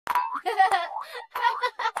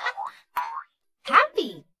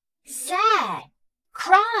Happy, sad,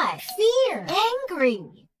 cry, fear,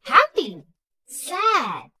 angry. Happy,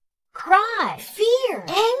 sad, cry, fear,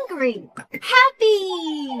 angry.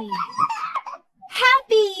 Happy,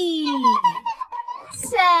 happy,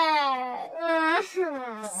 sad,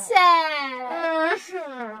 sad,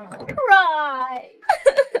 cry,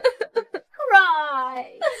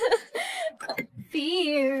 cry,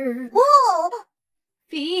 fear, Wool,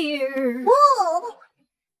 fear, wool,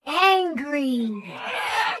 angry,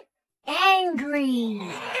 angry.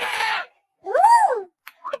 woo.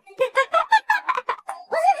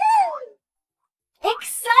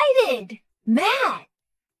 Excited, mad,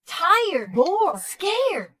 tired, bored,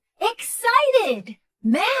 scared. Excited,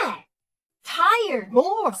 mad, tired,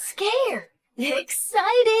 bored, scared.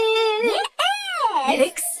 Excited, Yes.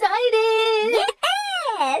 excited,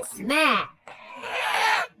 Yes. mad,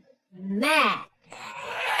 mad,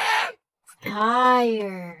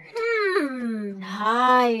 tired,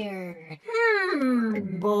 tired,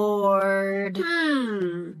 bored,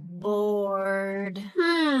 bored,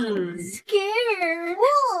 scared,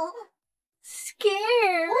 Wool,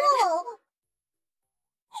 scared, wool.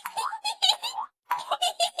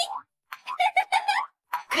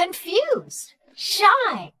 confused,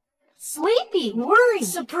 shy, sleepy, worried,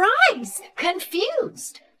 surprised,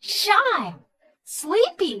 confused, shy,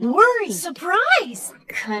 sleepy, worried, surprised,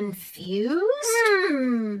 confused,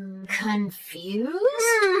 confused,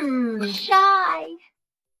 shy,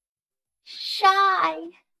 shy,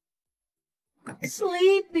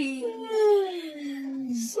 sleepy,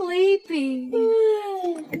 sleepy,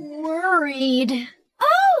 worried,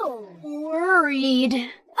 worried,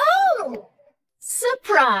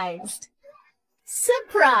 surprised,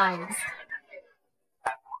 surprised.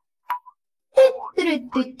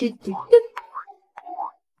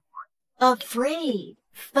 Afraid,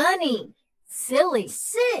 funny, silly,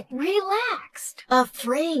 sick, relaxed.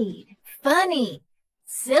 Afraid, funny,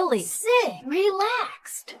 silly, sick,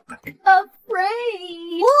 relaxed.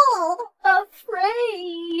 Afraid, Wool,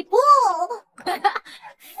 afraid, wool.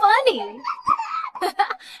 funny,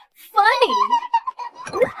 funny,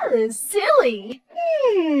 silly,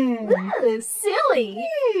 silly,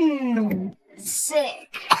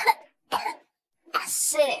 sick,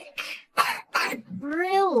 sick,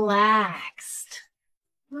 relaxed,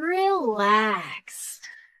 relaxed.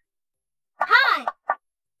 Hi!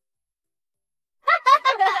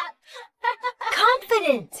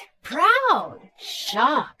 Confident, proud,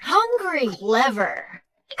 shocked, hungry, clever.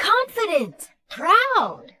 Confident,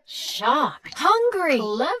 proud, shocked, hungry,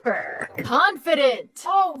 clever. Confident,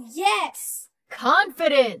 Oh, yes.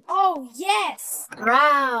 confident, Oh, yes.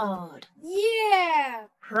 proud, Yeah.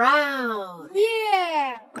 proud.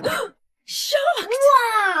 Yeah. Shocked,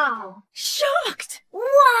 Wow. shocked,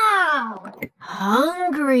 Wow.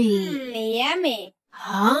 hungry, Yummy.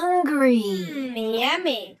 hungry,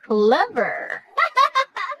 Yummy. clever,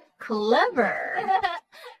 clever.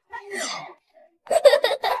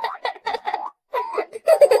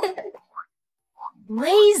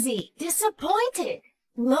 Lazy, disappointed,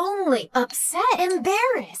 lonely, upset,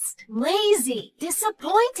 embarrassed. Lazy,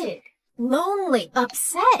 disappointed, lonely,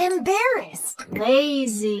 upset, embarrassed.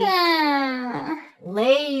 Lazy,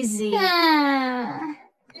 lazy,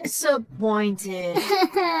 disappointed,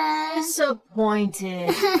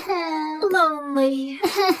 disappointed, lonely,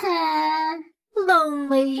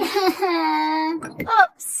 lonely,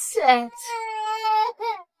 upset,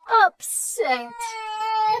 upset,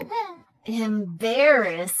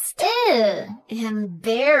 embarrassed,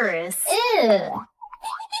 embarrassed,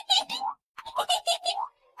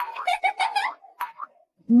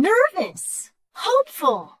 nervous,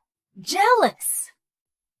 hopeful, jealous,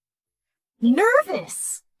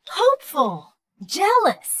 nervous, hopeful,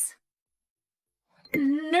 jealous,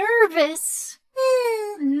 nervous,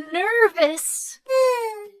 nervous,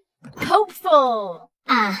 hopeful,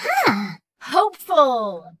 Uh-huh.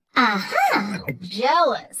 hopeful, Uh-huh.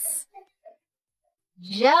 jealous,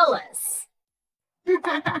 jealous.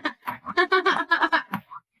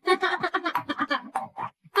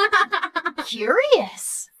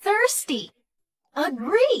 Curious, thirsty,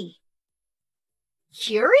 agree.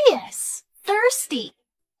 Curious, thirsty,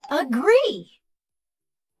 agree.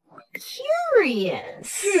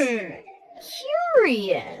 Curious,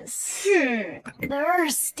 curious,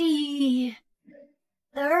 thirsty,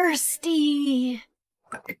 thirsty,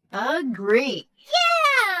 agree,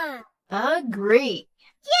 Yeah. agree.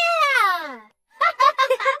 Yeah.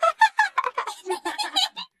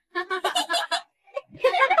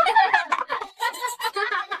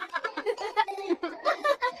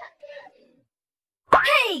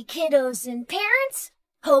 Hey, kiddos and parents,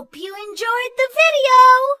 Hope you enjoyed the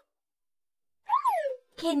video!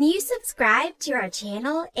 Can you subscribe to our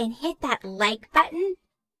channel and hit that like button?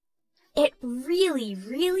 It really,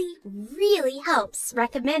 really, really helps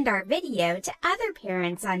recommend our video to other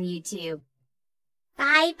parents on YouTube.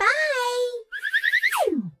 Bye-bye!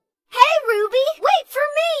 Hey, Ruby! Wait for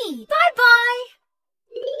me! Bye-bye!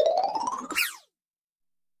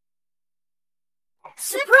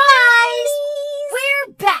 Surprise!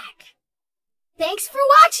 We're back! Thanks for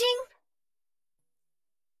watching!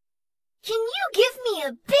 Can you give me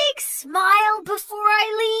a big smile before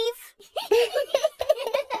I leave?